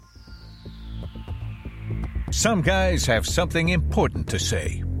Some guys have something important to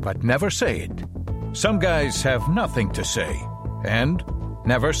say, but never say it. Some guys have nothing to say and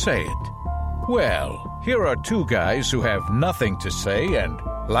never say it. Well, here are two guys who have nothing to say, and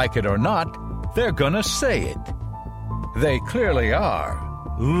like it or not, they're gonna say it. They clearly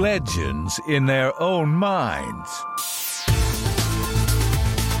are legends in their own minds.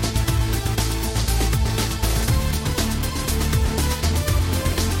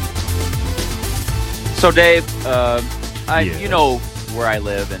 So, Dave, Yes. you know where I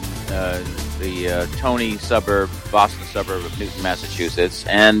live in the Tony suburb, Boston suburb of Newton, Massachusetts,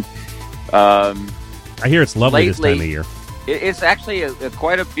 and I hear it's lovely this lately, time of year. It's actually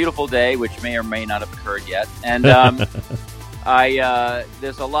quite a beautiful day, which may or may not have occurred yet. And there's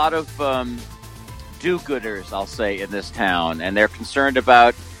a lot of do-gooders, I'll say, in this town, and they're concerned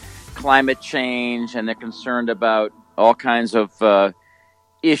about climate change, and they're concerned about all kinds of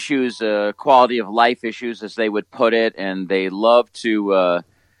issues, quality of life issues, as they would put it, and they love to,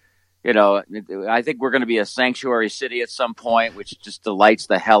 I think we're going to be a sanctuary city at some point, which just delights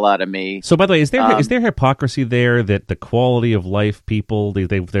the hell out of me. So, by the way, is there hypocrisy there that the quality of life people,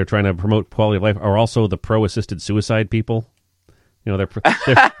 they're trying to promote quality of life, are also the pro-assisted suicide people? You know, they're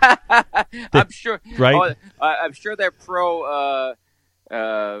I'm sure, right? I'm sure they're pro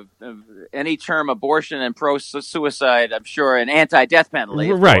any term abortion and pro suicide. I'm sure, and anti-death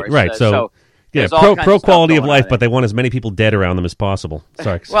penalty. Of right, course. right. So yeah, there's all kinds pro of stuff quality of going life, on but they want as many people dead around them as possible.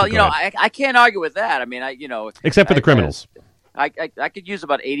 Sorry. Well, go ahead. I can't argue with that. I mean, except for the criminals. I could use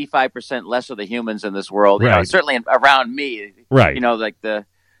about 85% less of the humans in this world. Right. Certainly around me. Right. Like the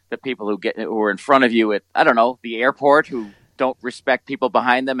people who are in front of you at, I don't know, the airport, who don't respect people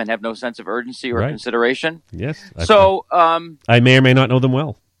behind them and have no sense of urgency or Right. consideration. Yes. So I may or may not know them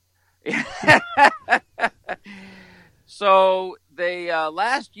well. So they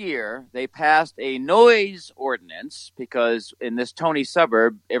last year they passed a noise ordinance because in this Tony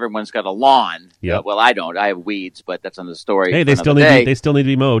suburb everyone's got a lawn. Yep. Well, I don't. I have weeds, but that's another story. Hey, for they still another day. need to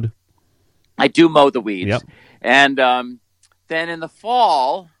be mowed. I do mow the weeds. Yep. And then in the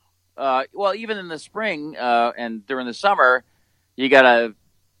fall, even in the spring and during the summer, you got to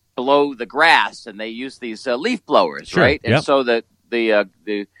blow the grass, and they use these leaf blowers, Sure. right? And Yep. so the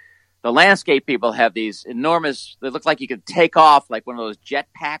landscape people have these enormous, they look like you could take off like one of those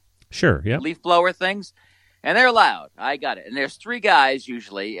jetpack Sure. Yeah. leaf blower things. And they're loud. I got it. And there's three guys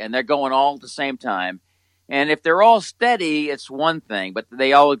usually, and they're going all at the same time. And if they're all steady, it's one thing. But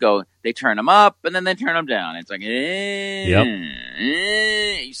they all go, they turn them up, and then they turn them down. It's like,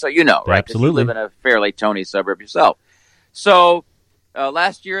 So you know, right? 'Cause Absolutely. you live in a fairly Tony suburb yourself. So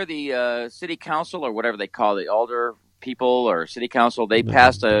last year, the city council, or whatever they call it, alder people or city council, they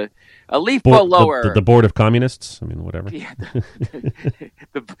passed a leaf blower. The board of communists. I mean, whatever. Yeah,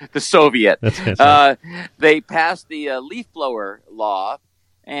 the Soviet. That's right. They passed the leaf blower law,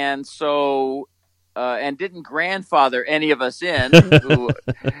 and so and didn't grandfather any of us in who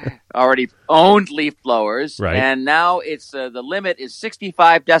already owned leaf blowers. Right. And now it's the limit is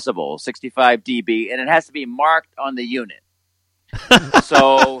 65 decibels, 65 dB, and it has to be marked on the unit.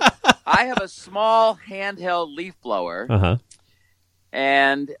 So I have a small handheld leaf blower. Uh-huh.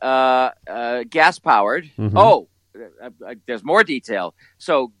 And gas powered. Mhm. Oh, there's more detail.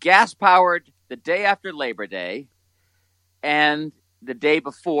 So gas powered the day after Labor Day and the day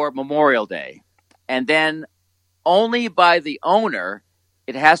before Memorial Day. And then only by the owner,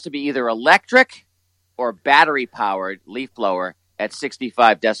 it has to be either electric or battery powered leaf blower at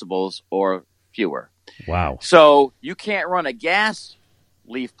 65 decibels or fewer. Wow. So you can't run a gas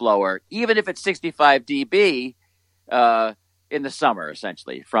leaf blower, even if it's 65 dB, in the summer,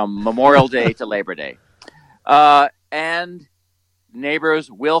 essentially, from Memorial Day to Labor Day. And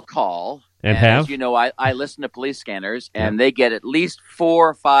neighbors will call. And as you know, I listen to police scanners, and they get at least 4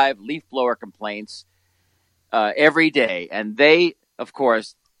 or 5 leaf blower complaints every day. And they, of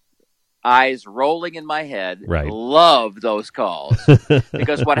course, eyes rolling in my head, Right. love those calls.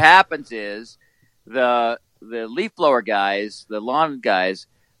 Because what happens is the leaf blower guys, the lawn guys,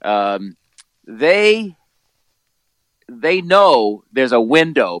 they know there's a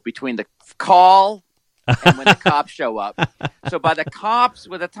window between the call and when the cops show up. So by the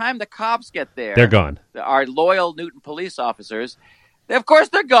time the cops get there, They're gone. Our loyal Newton police officers, of course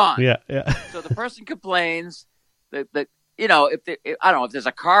they're gone. Yeah. Yeah. So the person complains that I don't know, if there's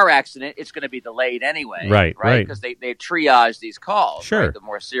a car accident, it's going to be delayed anyway. Right. Because they triage these calls. Sure. Right, the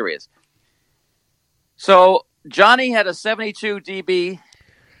more serious. So Johnny had a 72 dB,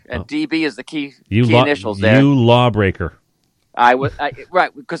 and DB is the key initials there. You lawbreaker.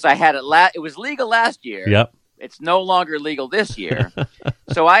 Right, because I had it it was legal last year. Yep. It's no longer legal this year.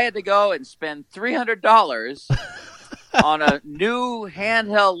 So I had to go and spend $300 on a new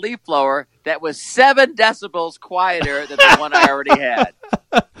handheld leaf blower that was 7 decibels quieter than the one I already had.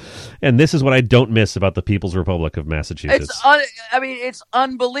 And this is what I don't miss about the People's Republic of Massachusetts. It's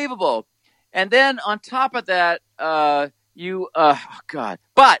unbelievable. And then on top of that, but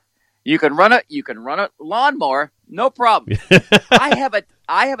you can run a lawnmower, no problem. I have a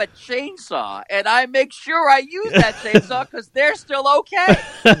chainsaw, and I make sure I use that chainsaw because they're still okay.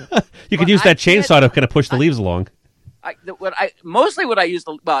 You could use that chainsaw to kind of push the leaves along. I use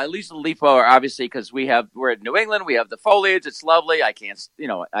the leaf blower, obviously, because we're in New England. We have the foliage. It's lovely. I can't,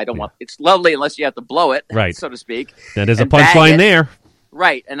 it's lovely unless you have to blow it, right, so to speak. That is a punchline there.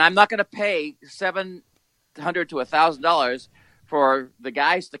 Right. And I'm not going to pay $700 to $1,000 for the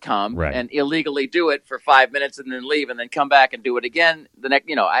guys to come and illegally do it for 5 minutes and then leave and then come back and do it again. The next,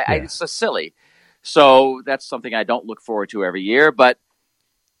 it's so silly. So that's something I don't look forward to every year.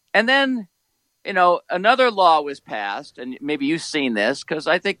 And then, another law was passed, and maybe you've seen this, because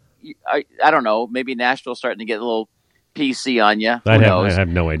I think, I don't know, maybe Nashville's starting to get a little PC on you. I have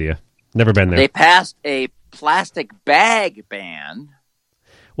no idea. Never been there. They passed a plastic bag ban.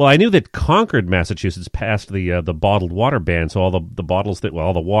 Well, I knew that Concord, Massachusetts passed the bottled water ban, so all the bottles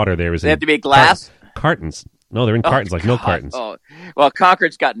all the water there is they have to be glass? Cartons. No, they're in cartons, like milk cartons. Oh. Well,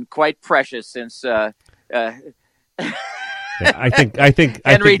 Concord's gotten quite precious since... I think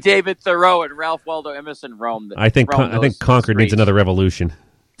Henry David Thoreau and Ralph Waldo Emerson roamed. I think Concord needs another revolution.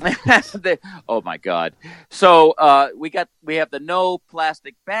 Oh my God! So we have the no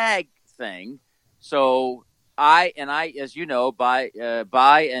plastic bag thing. So I, as you know, buy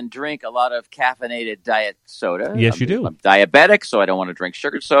and drink a lot of caffeinated diet soda. Yes, you do. I'm diabetic, so I don't want to drink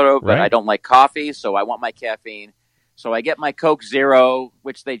sugared soda, but I don't like coffee, so I want my caffeine. So I get my Coke Zero,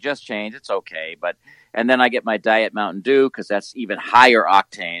 which they just changed. It's okay, and then I get my Diet Mountain Dew because that's even higher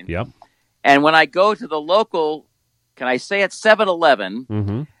octane. Yep. And when I go to the local, can I say at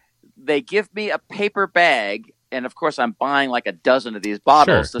 7-Eleven, they give me a paper bag, and of course I'm buying like a dozen of these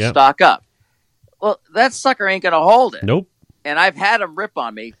bottles to stock up. Well, that sucker ain't going to hold it. Nope. And I've had them rip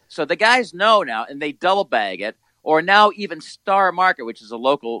on me. So the guys know now, and they double bag it. Or now even Star Market, which is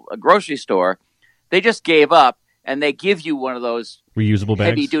a grocery store, they just gave up. And they give you one of those reusable bags,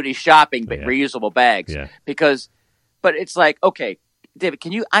 heavy-duty shopping reusable bags. Yeah. But it's like, okay, David,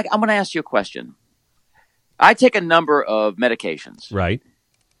 I'm going to ask you a question. I take a number of medications. Right.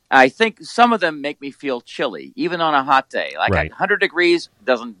 I think some of them make me feel chilly, even on a hot day. Like 100 degrees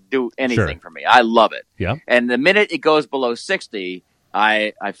doesn't do anything for me. I love it. Yeah. And the minute it goes below 60,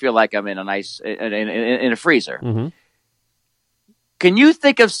 I feel like I'm in in a freezer. Mm-hmm. Can you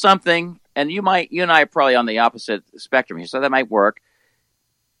think of something? And you and I are probably on the opposite spectrum here, so that might work.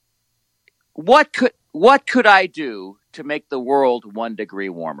 What could I do to make the world 1 degree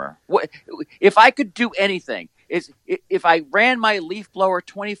warmer? If I could do anything, if I ran my leaf blower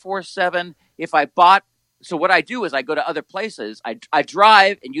 24/7, so what I do is I go to other places. I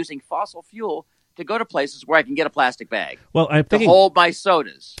drive and using fossil fuel to go to places where I can get a plastic bag. Well, I'm thinking to hold my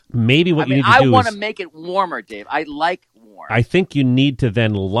sodas. Maybe what you need to do I want to make it warmer, Dave. I like warm. I think you need to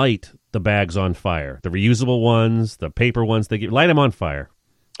then light the bags on fire. The reusable ones, the paper ones, light them on fire.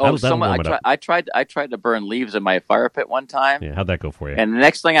 I tried to burn leaves in my fire pit one time. Yeah, how'd that go for you? And the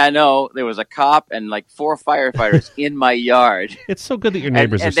next thing I know, there was a cop and like 4 firefighters in my yard. It's so good that your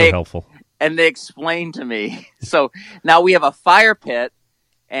neighbors are so helpful. And they explained to me. So now we have a fire pit.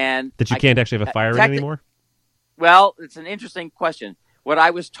 And that you can't actually have a fire in anymore? Well, it's an interesting question. What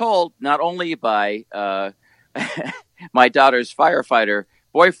I was told, not only by my daughter's firefighter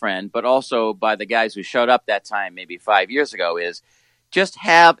boyfriend, but also by the guys who showed up that time maybe 5 years ago, is just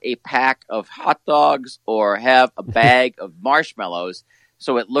have a pack of hot dogs or have a bag of marshmallows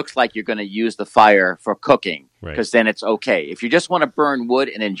so it looks like you're going to use the fire for cooking, because then it's okay. If you just want to burn wood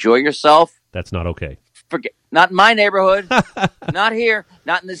and enjoy yourself, that's not okay. Forget. Not in my neighborhood, not here,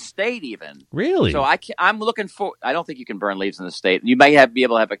 not in the state even. Really? So I'm looking for. I don't think you can burn leaves in the state. You may be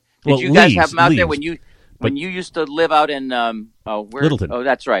able to have a. Did you guys have them out there when you used to live out in Littleton? Oh,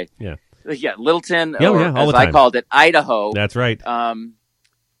 that's right. Yeah, Littleton. All as the time. I called it, Idaho. That's right.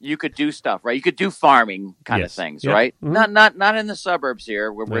 You could do stuff, right? You could do farming kind of things, right? Mm-hmm. Not in the suburbs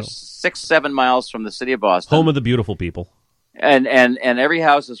here, where we're 6-7 miles from the city of Boston, home of the beautiful people. And every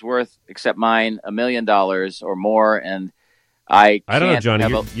house is worth, except mine, $1 million or more. And I don't know, Johnny.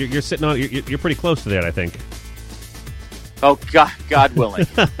 You're sitting on. You're pretty close to that, I think. Oh God willing,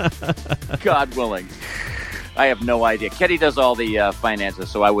 God willing. I have no idea. Ketty does all the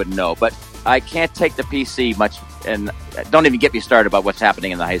finances, so I wouldn't know. But I can't take the PC much, and don't even get me started about what's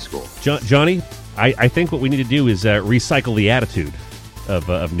happening in the high school. Johnny, I think what we need to do is recycle the attitude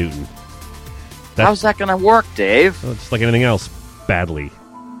of Newton. How's that going to work, Dave? Well, just like anything else, badly.